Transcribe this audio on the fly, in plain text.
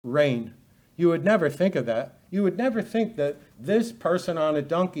reign. You would never think of that. You would never think that this person on a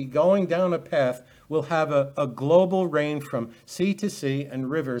donkey going down a path will have a global reign from sea to sea and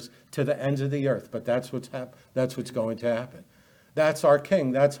rivers to the ends of the earth. But that's what's going to happen. That's our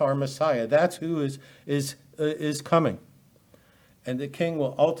king. That's our Messiah. That's who is coming. And the king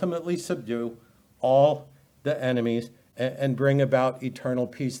will ultimately subdue all the enemies and bring about eternal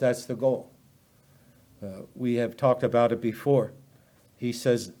peace. That's the goal. We have talked about it before. He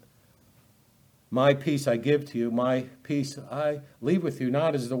says, my peace I give to you, my peace I leave with you,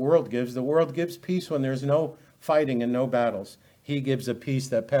 not as the world gives. The world gives peace when there's no fighting and no battles. He gives a peace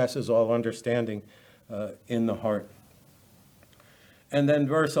that passes all understanding in the heart. And then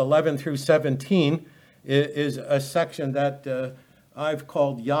verse 11 through 17 is a section that I've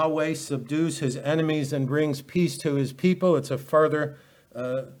called Yahweh subdues his enemies and brings peace to his people. It's a further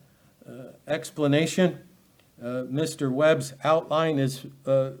explanation. Mr. Webb's outline is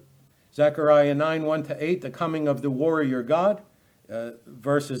Zechariah 9, 1-8, the coming of the warrior God.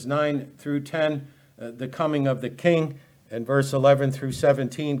 Verses 9 through 10, the coming of the king. And verse 11 through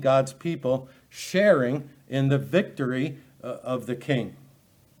 17, God's people sharing in the victory of the king.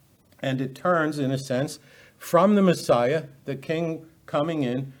 And it turns, in a sense, from the Messiah, the king coming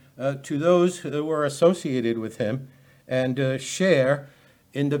in, to those who were associated with him and share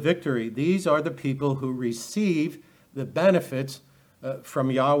in the victory. These are the people who receive the benefits from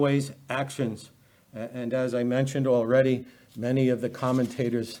Yahweh's actions. And as I mentioned already, many of the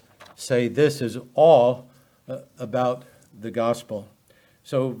commentators say this is all about the gospel.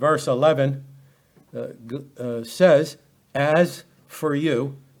 So verse 11 says, as for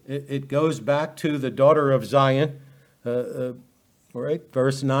you, it goes back to the daughter of Zion. Right?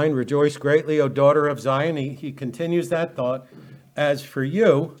 Verse 9, rejoice greatly, O daughter of Zion. He continues that thought. As for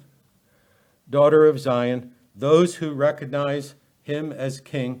you, daughter of Zion, those who recognize him as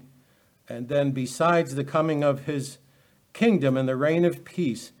king, and then besides the coming of his kingdom and the reign of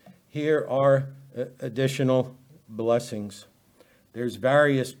peace, here are additional blessings. There's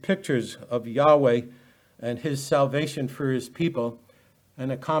various pictures of Yahweh and his salvation for his people,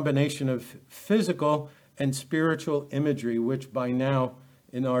 and a combination of physical and spiritual imagery, which by now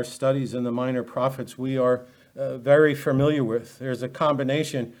in our studies in the minor prophets we are very familiar with. There's a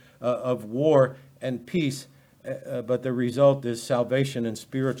combination of war and peace, but the result is salvation and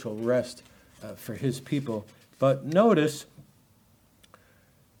spiritual rest for his people. But notice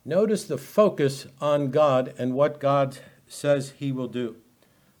the focus on God and what God says he will do.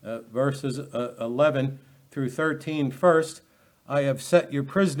 Verses 11 through 13 first, I have set your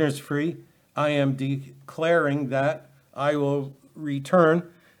prisoners free. I am declaring that I will return.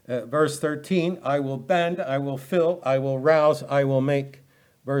 Verse 13, I will bend, I will fill, I will rouse, I will make.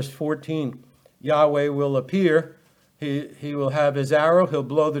 Verse 14, Yahweh will appear. He will have his arrow, he'll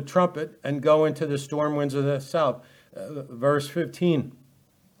blow the trumpet and go into the storm winds of the south. Verse 15,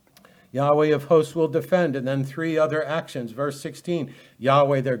 Yahweh of hosts will defend. And then three other actions. Verse 16,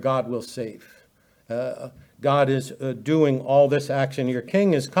 Yahweh their God will save. God is doing all this action. Your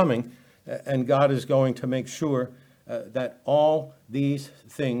king is coming, and God is going to make sure that all these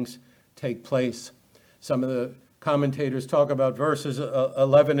things take place. Some of the commentators talk about verses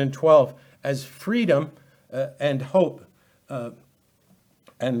 11 and 12 as freedom and hope.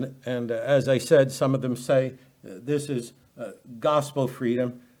 And as I said, some of them say this is gospel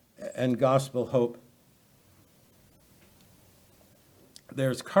freedom and gospel hope.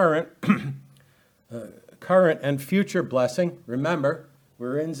 There's current and future blessing. Remember,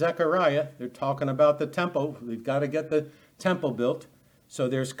 we're in Zechariah. They're talking about the temple. We've got to get the temple built. So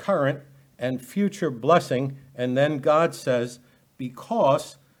there's current and future blessing. And then God says,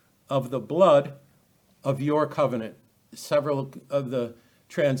 because of the blood of your covenant. Several of the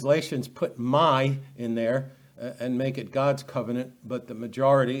translations put my in there and make it God's covenant, but the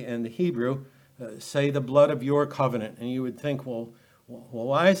majority in the Hebrew say the blood of your covenant. And you would think, well,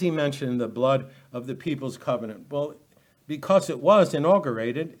 why is he mentioning the blood of the people's covenant? Well, because it was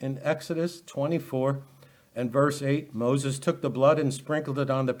inaugurated in Exodus 24 and verse 8. Moses took the blood and sprinkled it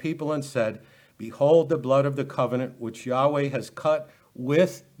on the people and said, behold the blood of the covenant which Yahweh has cut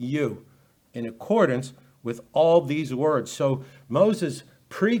with you in accordance with all these words. So Moses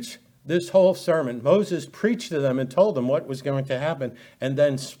preached this whole sermon. Moses preached to them and told them what was going to happen, and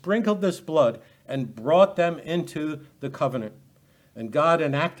then sprinkled this blood and brought them into the covenant. And God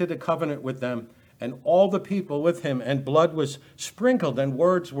enacted a covenant with them and all the people with him, and blood was sprinkled and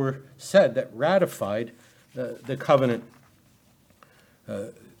words were said that ratified the covenant.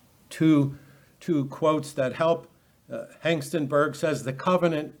 Two quotes that help. Hengstenberg says the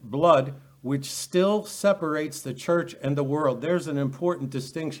covenant blood which still separates the church and the world. There's an important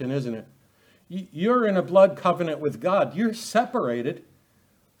distinction, isn't it? You're in a blood covenant with God. You're separated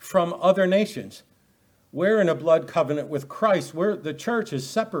from other nations. We're in a blood covenant with Christ. The church is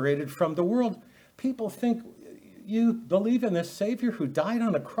separated from the world. People think, you believe in this Savior who died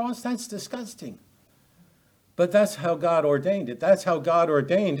on a cross? That's disgusting. But that's how God ordained it. That's how God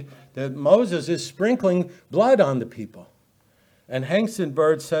ordained that Moses is sprinkling blood on the people. And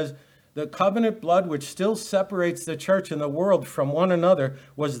Hengstenberg says, the covenant blood which still separates the church and the world from one another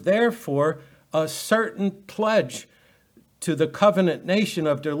was therefore a certain pledge to the covenant nation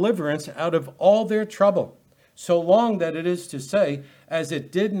of deliverance out of all their trouble, so long that it is to say, as they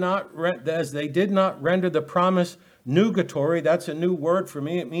did not render the promise nugatory, that's a new word for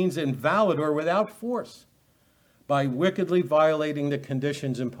me, it means invalid or without force, by wickedly violating the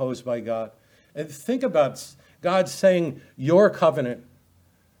conditions imposed by God. And think about God saying, your covenant.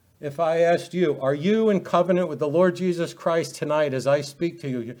 If I asked you, are you in covenant with the Lord Jesus Christ tonight as I speak to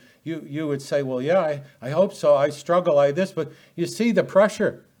you? You would say, well, yeah, I hope so. I struggle like this. But you see the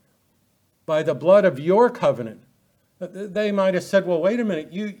pressure by the blood of your covenant. They might have said, well, wait a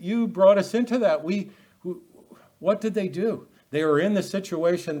minute. You brought us into that. What did they do? They were in the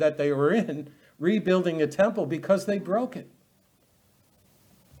situation that they were in, rebuilding a temple because they broke it.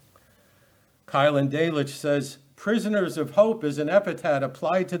 Kylan Dalich says, prisoners of hope is an epithet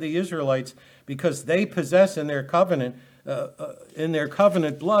applied to the Israelites because they possess in their covenant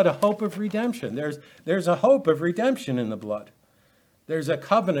blood a hope of redemption. There's a hope of redemption in the blood. There's a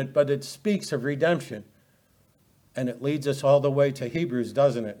covenant, but it speaks of redemption. And it leads us all the way to Hebrews,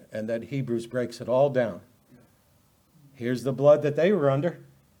 doesn't it? And that Hebrews breaks it all down. Here's the blood that they were under.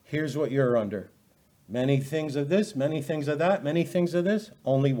 Here's what you're under. Many things of this, many things of that, many things of this,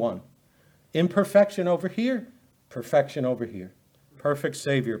 only one. Imperfection over here, perfection over here. Perfect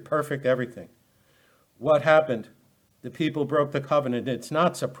Savior, perfect everything. What happened? The people broke the covenant. It's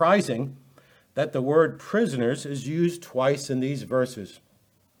not surprising that the word prisoners is used twice in these verses.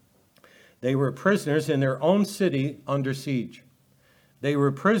 They were prisoners in their own city under siege. They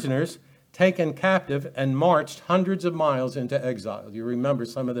were prisoners taken captive and marched hundreds of miles into exile. You remember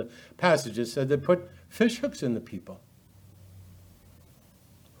some of the passages said they put fish hooks in the people.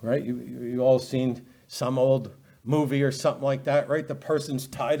 Right? You all seen some old movie or something like that, right? The person's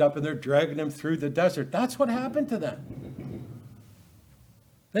tied up and they're dragging them through the desert. That's what happened to them.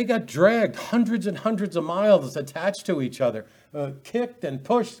 They got dragged hundreds and hundreds of miles attached to each other, kicked and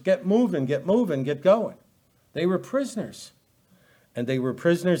pushed, get moving, get going. They were prisoners. And they were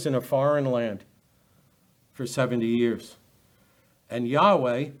prisoners in a foreign land for 70 years. And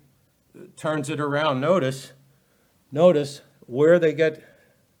Yahweh turns it around. Notice where they get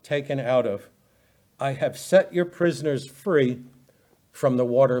taken out of. I have set your prisoners free from the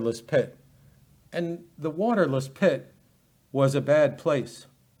waterless pit. And the waterless pit was a bad place.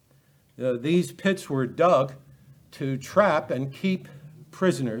 These pits were dug to trap and keep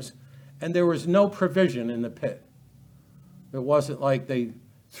prisoners, and there was no provision in the pit. It wasn't like they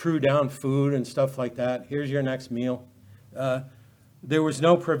threw down food and stuff like that. Here's your next meal. There was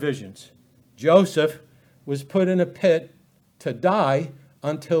no provisions. Joseph was put in a pit to die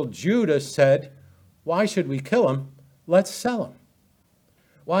until Judah said, why should we kill him? Let's sell him.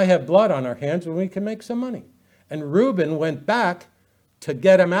 Why have blood on our hands when we can make some money? And Reuben went back to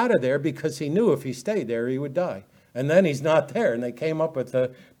get him out of there because he knew if he stayed there, he would die. And then he's not there. And they came up with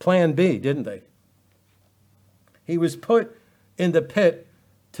a plan B, didn't they? He was put in the pit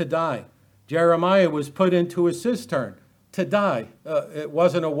to die. Jeremiah was put into a cistern to die. It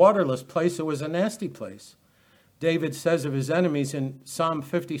wasn't a waterless place. It was a nasty place. David says of his enemies in Psalm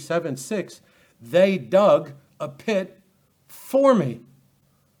 57:6, they dug a pit for me.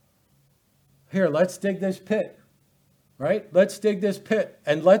 Here, let's dig this pit. Right? Let's dig this pit.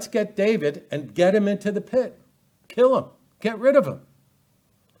 And let's get David and get him into the pit. Kill him. Get rid of him.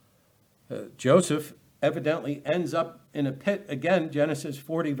 Joseph evidently ends up in a pit again. Genesis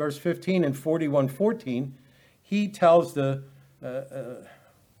 40, verse 15 and 41:14. He tells the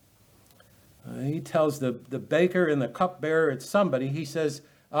baker and the cupbearer, it's somebody, he says,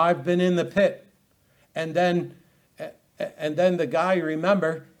 I've been in the pit. And then the guy,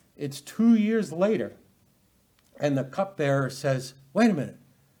 remember, it's 2 years later. And the cupbearer says, wait a minute,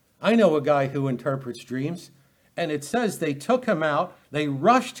 I know a guy who interprets dreams. And it says they took him out, they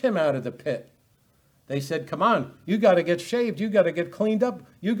rushed him out of the pit. They said, come on, you got to get shaved, you got to get cleaned up,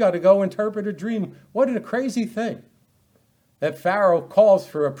 you got to go interpret a dream. What a crazy thing. That Pharaoh calls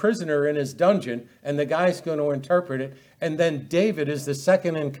for a prisoner in his dungeon, and the guy's going to interpret it, and then David is the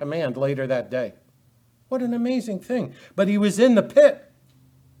second in command later that day. What an amazing thing. But he was in the pit.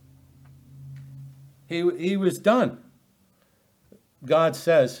 He was done. God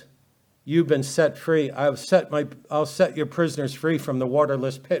says, you've been set free. I'll set your prisoners free from the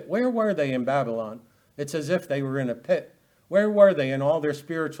waterless pit. Where were they in Babylon? It's as if they were in a pit. Where were they in all their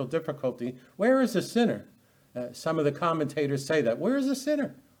spiritual difficulty? Where is the sinner? Some of the commentators say that. Where is the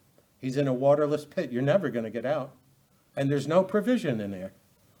sinner? He's in a waterless pit. You're never going to get out. And there's no provision in there.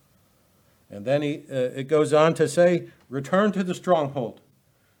 And then it goes on to say, return to the stronghold.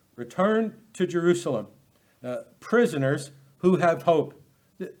 Return to Jerusalem. Prisoners who have hope.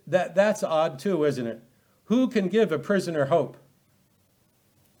 That's odd too, isn't it? Who can give a prisoner hope?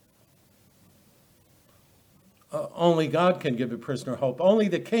 Only God can give a prisoner hope. Only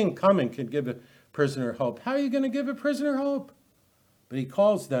the king coming can give a prisoner hope. How are you going to give a prisoner hope? But he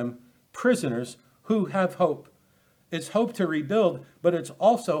calls them prisoners who have hope. It's hope to rebuild, but it's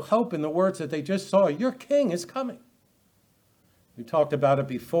also hope in the words that they just saw. Your king is coming. We talked about it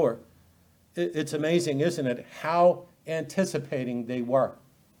before. It's amazing, isn't it, how anticipating they were.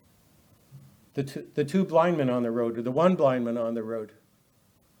 The two blind men on the road, or the one blind man on the road.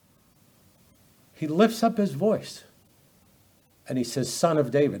 He lifts up his voice and he says, Son of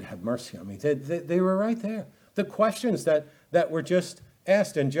David, have mercy on me. They were right there. The questions that were just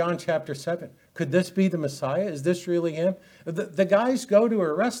asked in John chapter 7. Could this be the Messiah? Is this really him? The guys go to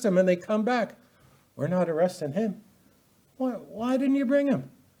arrest him and they come back. We're not arresting him. Why didn't you bring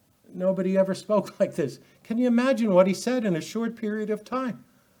him? Nobody ever spoke like this. Can you imagine what he said in a short period of time?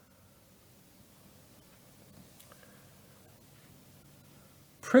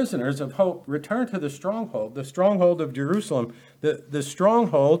 Prisoners of hope, return to the stronghold of Jerusalem, the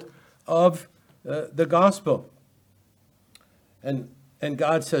stronghold of the gospel. And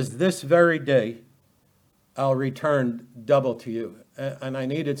God says, this very day, I'll return double to you. And I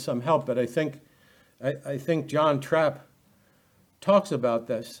needed some help, but I think John Trapp talks about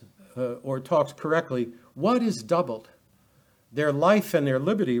this, or talks correctly. What is doubled? Their life and their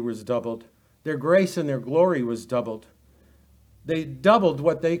liberty was doubled. Their grace and their glory was doubled. They doubled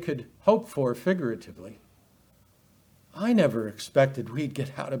what they could hope for figuratively. I never expected we'd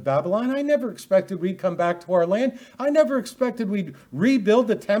get out of Babylon. I never expected we'd come back to our land. I never expected we'd rebuild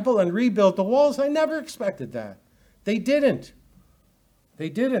the temple and rebuild the walls. I never expected that. They didn't. They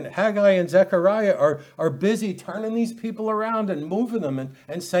didn't. Haggai and Zechariah are busy turning these people around and moving them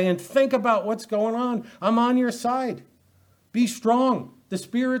and saying, think about what's going on. I'm on your side. Be strong. The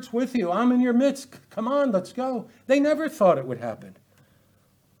Spirit's with you. I'm in your midst. Come on, let's go. They never thought it would happen.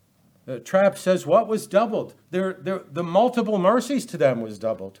 Trapp says, what was doubled? The multiple mercies to them was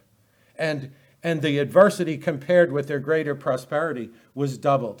doubled. And the adversity compared with their greater prosperity was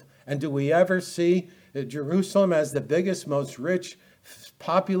doubled. And do we ever see Jerusalem as the biggest, most rich,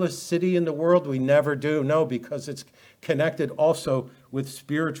 populous city in the world? We never do. No, because it's connected also with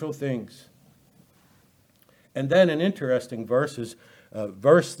spiritual things. And then an interesting verse is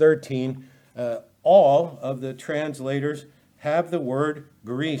verse 13. All of the translators have the word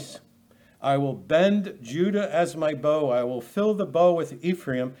Greece. I will bend Judah as my bow. I will fill the bow with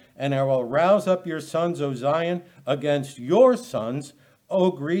Ephraim, and I will rouse up your sons, O Zion, against your sons, O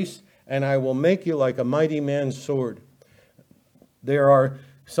Greece, and I will make you like a mighty man's sword. There are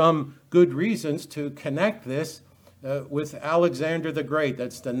some good reasons to connect this with Alexander the Great.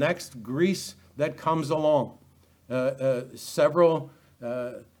 That's the next Greece that comes along. A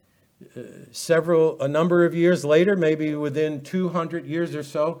number of years later, maybe within 200 years or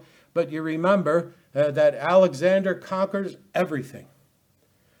so. But you remember that Alexander conquers everything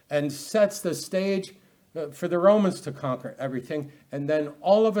and sets the stage for the Romans to conquer everything. And then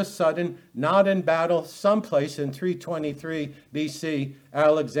all of a sudden, not in battle, someplace in 323 BC,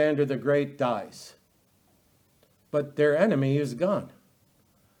 Alexander the Great dies. But their enemy is gone.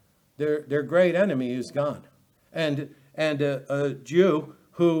 Their great enemy is gone. And a Jew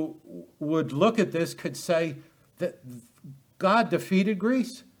who would look at this could say that God defeated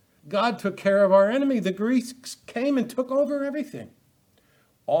Greece. God took care of our enemy. The Greeks came and took over everything.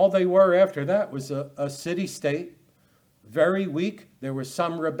 All they were after that was a city-state, very weak. There were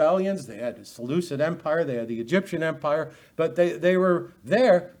some rebellions. They had the Seleucid Empire. They had the Egyptian Empire. But they were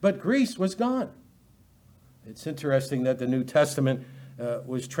there, but Greece was gone. It's interesting that the New Testament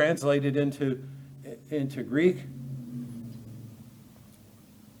was translated into Greek.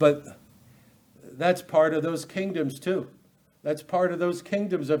 But that's part of those kingdoms too. That's part of those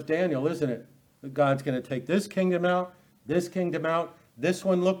kingdoms of Daniel, isn't it? God's going to take this kingdom out, this kingdom out. This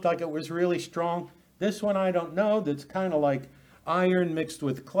one looked like it was really strong. This one, I don't know. That's kind of like iron mixed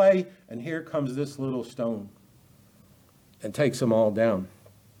with clay. And here comes this little stone and takes them all down.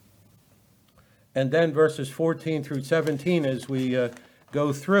 And then verses 14 through 17, as we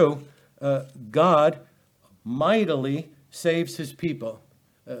go through, God mightily saves his people.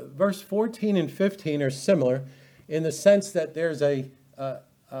 Verse 14 and 15 are similar in the sense that there's a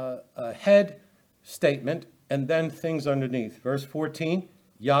head statement and then things underneath. Verse 14,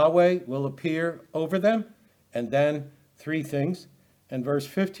 Yahweh will appear over them, and then three things. And verse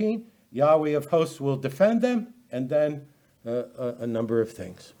 15, Yahweh of hosts will defend them, and then a number of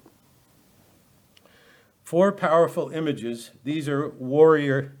things. Four powerful images. These are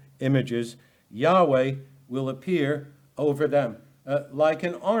warrior images. Yahweh will appear over them like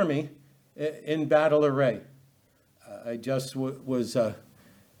an army in battle array. I just was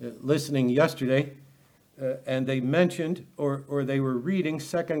listening yesterday, and they mentioned, or they were reading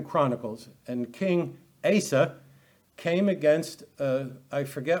 2 Chronicles, and King Asa came against, I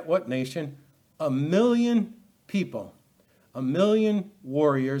forget what nation, 1 million people, 1 million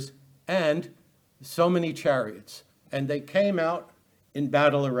warriors, and so many chariots. And they came out in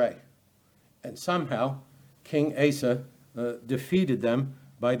battle array. And somehow, King Asa defeated them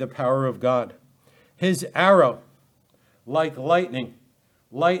by the power of God. His arrow, like lightning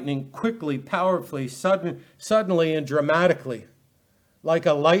quickly, powerfully, suddenly and dramatically, like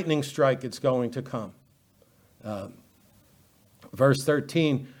a lightning strike, it's going to come. Verse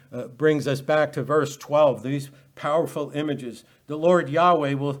 13 brings us back to verse 12, these powerful images. The Lord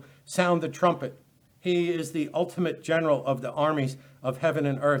Yahweh will sound the trumpet. He is the ultimate general of the armies of heaven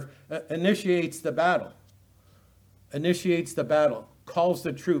and earth, initiates the battle, calls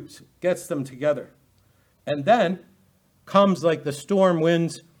the troops, gets them together. And then comes like the storm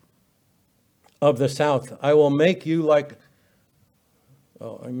winds of the south. I will make you like,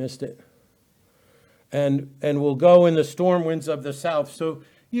 I missed it. And will go in the storm winds of the south. So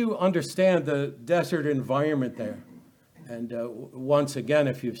you understand the desert environment there. And once again,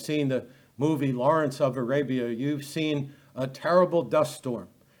 if you've seen the movie Lawrence of Arabia, you've seen a terrible dust storm.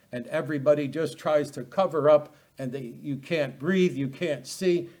 And everybody just tries to cover up, and you can't breathe, you can't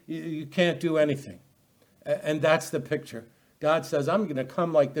see, you can't do anything. And that's the picture. God says, I'm going to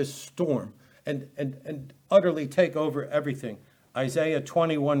come like this storm and utterly take over everything. Isaiah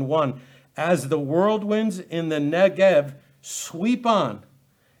 21:1, as the whirlwinds in the Negev sweep on,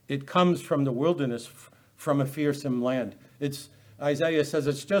 it comes from the wilderness, from a fearsome land. Isaiah says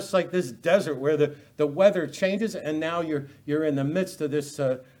it's just like this desert where the weather changes, and now you're in the midst of this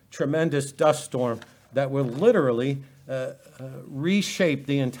tremendous dust storm that will literally reshape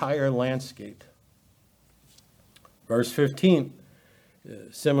the entire landscape. Verse 15,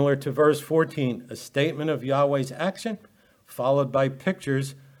 similar to verse 14, a statement of Yahweh's action followed by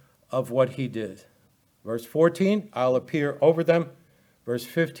pictures of what he did. Verse 14, I'll appear over them. Verse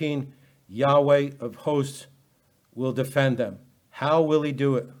 15, Yahweh of hosts will defend them. How will he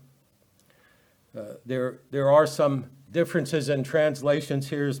do it? There are some differences in translations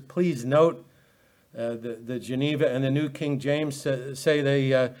here. Please note the Geneva and the New King James say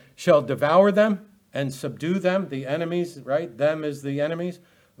they shall devour them and subdue them, the enemies, right? Them is the enemies,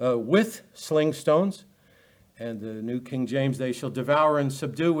 with sling stones. And the New King James, they shall devour and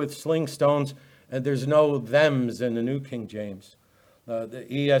subdue with sling stones. And there's no thems in the New King James. The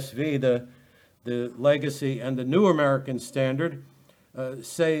ESV, the Legacy, and the New American Standard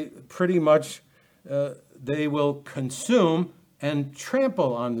say pretty much they will consume and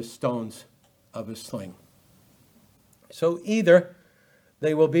trample on the stones of a sling. So either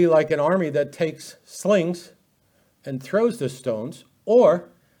they will be like an army that takes slings and throws the stones, or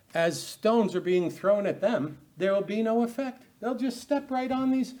as stones are being thrown at them, there will be no effect. They'll just step right on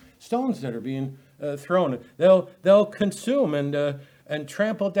these stones that are being thrown. They'll consume and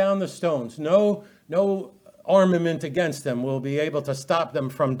trample down the stones. No armament against them will be able to stop them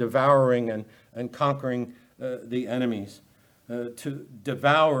from devouring and conquering the enemies. To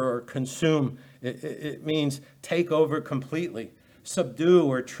devour or consume, it means take over completely, subdue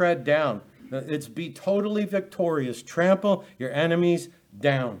or tread down. It's be totally victorious. Trample your enemies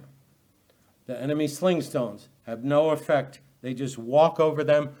down. The enemy sling stones have no effect. They just walk over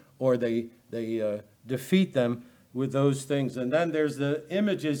them, or they defeat them with those things. And then there's the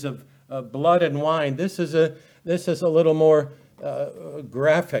images of blood and wine. This is a little more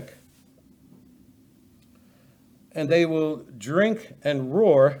graphic. And they will drink and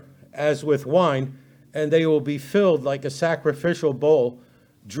roar as with wine, and they will be filled like a sacrificial bowl,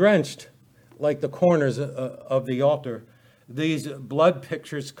 drenched like the corners of the altar. These blood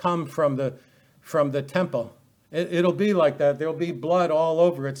pictures come from the temple. It'll be like that. There'll be blood all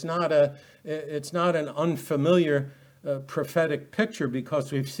over. It's not an unfamiliar prophetic picture,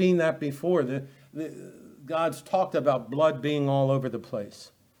 because we've seen that before. God's talked about blood being all over the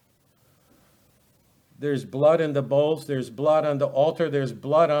place. There's blood in the bowls. There's blood on the altar. There's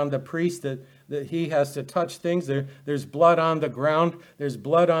blood on the priest that he has to touch things. There's blood on the ground. There's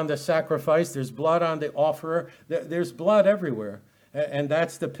blood on the sacrifice. There's blood on the offerer. There's blood everywhere. And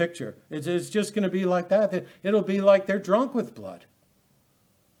that's the picture. It's just going to be like that. It'll be like they're drunk with blood.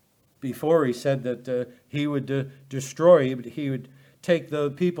 Before he said that he would destroy, he would take the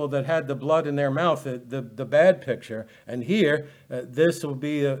people that had the blood in their mouth, the bad picture. And here, this will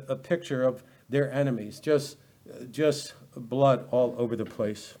be a picture of their enemies, just blood all over the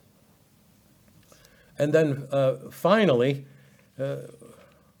place. And then finally,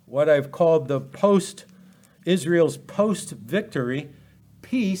 what I've called Israel's post-victory,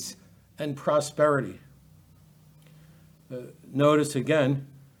 peace and prosperity. Notice again,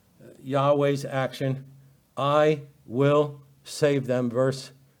 Yahweh's action, I will save them,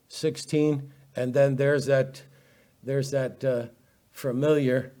 verse 16, and then there's that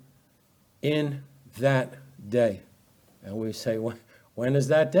familiar, in that day. And we say, when is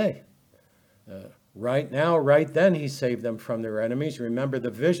that day? Right now, right then, he saved them from their enemies. Remember the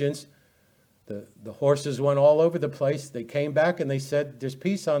visions. The horses went all over the place. They came back and they said, there's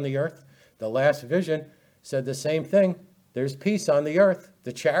peace on the earth. The last vision said the same thing. There's peace on the earth.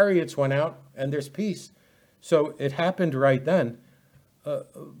 The chariots went out and there's peace. So it happened right then.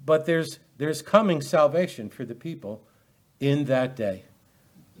 But there's coming salvation for the people in that day.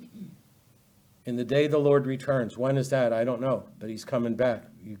 In the day the Lord returns. When is that? I don't know. But he's coming back.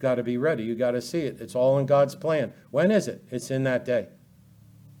 You've got to be ready. You've got to see it. It's all in God's plan. When is it? It's in that day.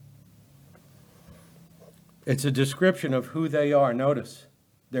 It's a description of who they are. Notice,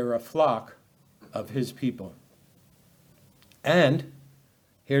 they're a flock of his people. And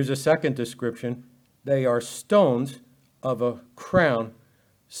here's a second description. They are stones of a crown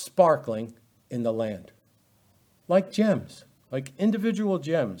sparkling in the land. Like gems, like individual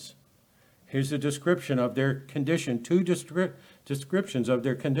gems. Here's a description of their condition, two descriptions of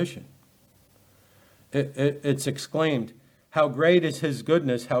their condition. It's exclaimed, how great is his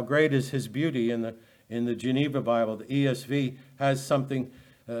goodness, how great is his beauty. In the Geneva Bible, the ESV has something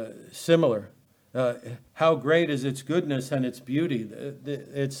similar. How great is its goodness and its beauty.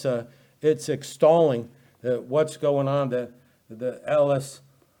 It's extolling what's going on. The LSB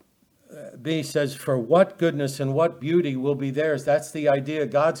says, for what goodness and what beauty will be theirs. That's the idea.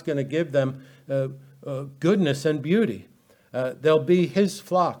 God's going to give them goodness and beauty. They'll be his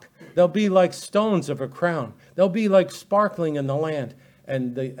flock. They'll be like stones of a crown. They'll be like sparkling in the land.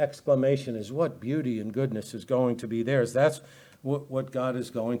 And the exclamation is, what beauty and goodness is going to be theirs. That's what God is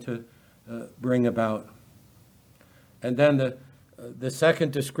going to bring about. And then the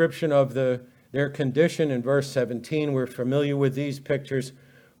second description of their condition in verse 17, we're familiar with these pictures.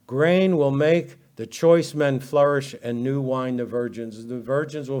 Grain will make the choice men flourish, and new wine the virgins. The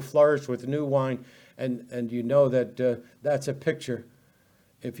virgins will flourish with new wine, and you know that that's a picture.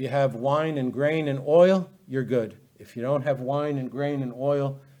 If you have wine and grain and oil, you're good. If you don't have wine and grain and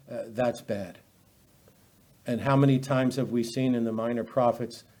oil, that's bad. And how many times have we seen in the minor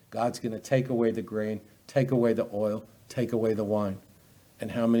prophets, God's going to take away the grain, take away the oil, take away the wine?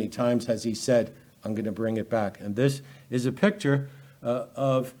 And how many times has he said, I'm going to bring it back? And this is a picture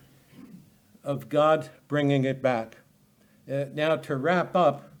of God bringing it back. Now, to wrap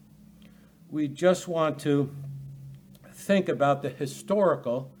up, we just want to think about the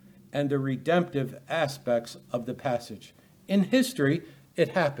historical and the redemptive aspects of the passage. In history, it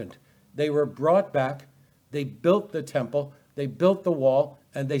happened. They were brought back, they built the temple, they built the wall,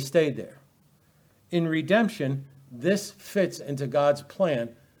 and they stayed there. In redemption, this fits into God's plan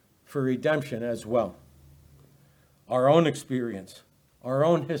for redemption as well. Our own experience, our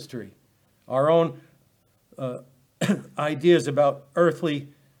own history, our own ideas about earthly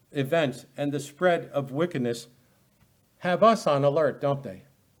events and the spread of wickedness have us on alert, don't they?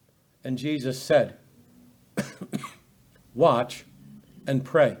 And Jesus said, watch and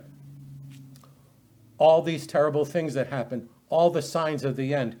pray. All these terrible things that happen, all the signs of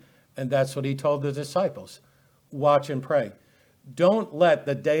the end. And that's what he told the disciples. Watch and pray. Don't let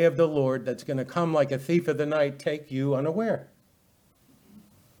the day of the Lord that's going to come like a thief of the night take you unaware.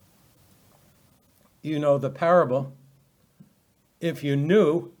 You know the parable. If you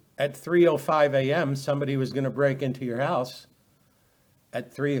knew at 3:05 a.m. somebody was going to break into your house,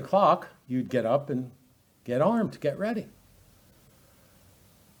 at 3 o'clock, you'd get up and get armed, get ready.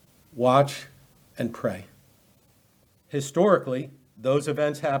 Watch and pray. Historically, those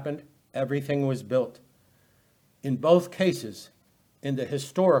events happened. Everything was built. In both cases, in the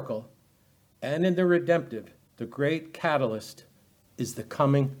historical and in the redemptive, the great catalyst is the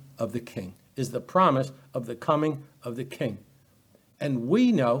coming of the King, is the promise of the coming of the King. And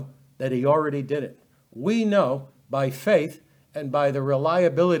we know that he already did it. We know by faith and by the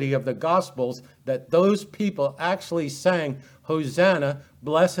reliability of the Gospels that those people actually sang, Hosanna,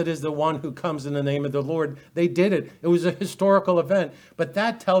 blessed is the one who comes in the name of the Lord. They did it. It was a historical event. But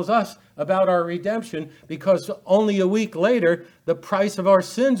that tells us about our redemption, because only a week later, the price of our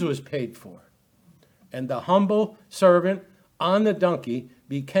sins was paid for. And the humble servant on the donkey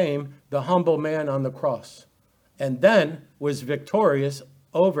became the humble man on the cross, and then was victorious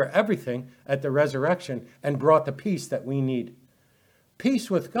over everything at the resurrection and brought the peace that we need.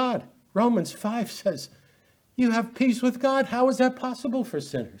 Peace with God. Romans 5 says, you have peace with God. How is that possible for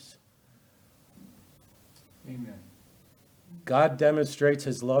sinners? Amen. God demonstrates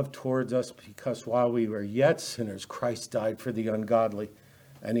his love towards us because while we were yet sinners, Christ died for the ungodly.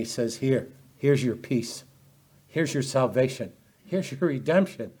 And he says, here's your peace. Here's your salvation. Here's your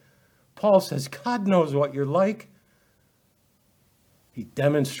redemption. Paul says, God knows what you're like. He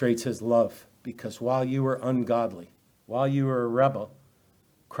demonstrates his love because while you were ungodly, while you were a rebel,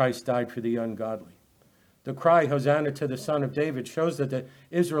 Christ died for the ungodly. The cry, Hosanna to the Son of David, shows that the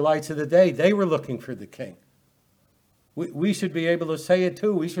Israelites of the day, they were looking for the king. We should be able to say it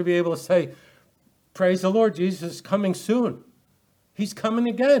too. We should be able to say, praise the Lord, Jesus is coming soon. He's coming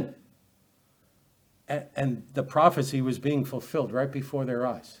again. And the prophecy was being fulfilled right before their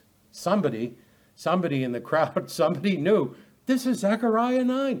eyes. Somebody in the crowd, somebody knew, this is Zechariah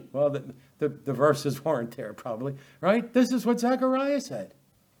 9. Well, the verses weren't there probably, right? This is what Zechariah said.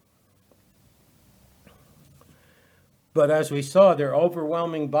 But as we saw, their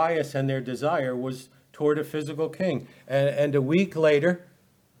overwhelming bias and their desire was toward a physical king. And a week later,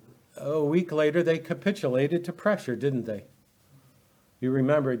 they capitulated to pressure, didn't they? You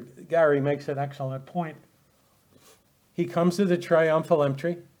remember, Gary makes an excellent point. He comes to the triumphal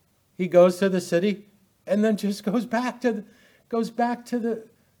entry. He goes to the city and then just goes back to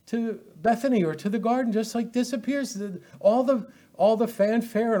Bethany or to the garden, just like disappears. All the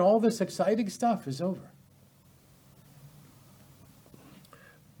fanfare and all this exciting stuff is over.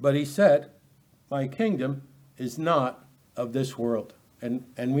 But he said, my kingdom is not of this world. And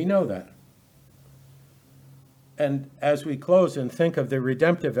we know that. And as we close and think of the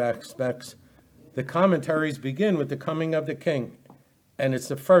redemptive aspects, the commentaries begin with the coming of the king. And it's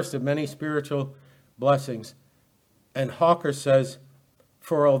the first of many spiritual blessings. And Hawker says,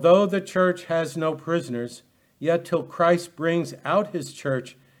 for although the church has no prisoners, yet till Christ brings out his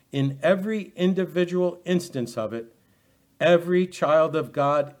church in every individual instance of it, every child of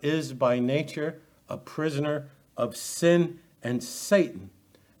God is by nature a prisoner of sin and Satan.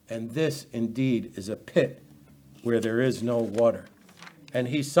 And this indeed is a pit where there is no water. And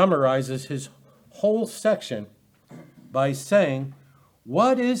he summarizes his whole section by saying,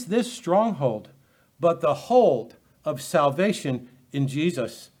 what is this stronghold but the hold of salvation in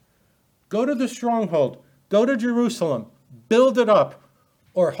Jesus? Go to the stronghold, go to Jerusalem, build it up.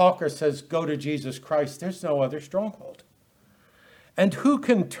 Or Hawker says, go to Jesus Christ. There's no other stronghold. And who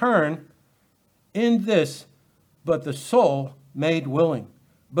can turn in this but the soul made willing?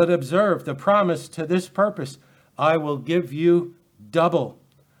 But observe the promise to this purpose, I will give you double.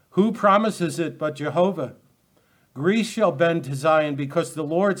 Who promises it but Jehovah? Greece shall bend to Zion, because the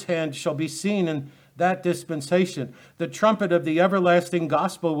Lord's hand shall be seen in that dispensation. The trumpet of the everlasting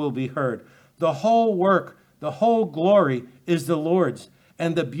gospel will be heard. The whole work, the whole glory is the Lord's,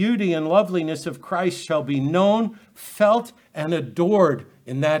 and the beauty and loveliness of Christ shall be known, felt, and adored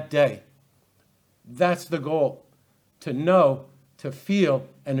in that day. That's the goal, to know, to feel,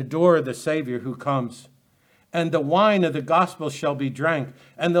 and adore the Savior who comes. And the wine of the gospel shall be drank,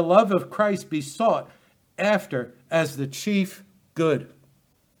 and the love of Christ be sought after as the chief good.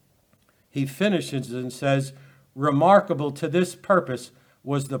 He finishes and says, remarkable to this purpose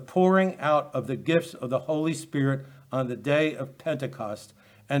was the pouring out of the gifts of the Holy Spirit on the day of Pentecost,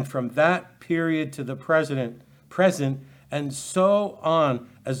 and from that period to the present, and so on,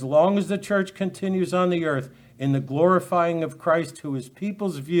 as long as the church continues on the earth, in the glorifying of Christ to his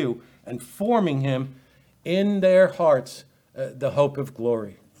people's view, and forming him in their hearts the hope of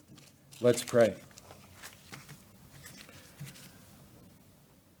glory. Let's pray.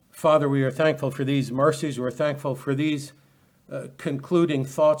 Father, we are thankful for these mercies. We're thankful for these concluding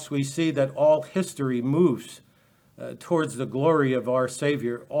thoughts. We see that all history moves towards the glory of our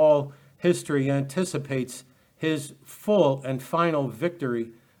Savior. All history anticipates his full and final victory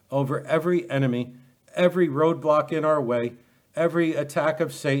over every enemy, every roadblock in our way, every attack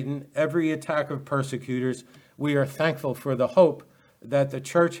of Satan, every attack of persecutors. We are thankful for the hope that the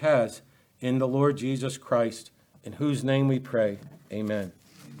church has in the Lord Jesus Christ, in whose name we pray. Amen.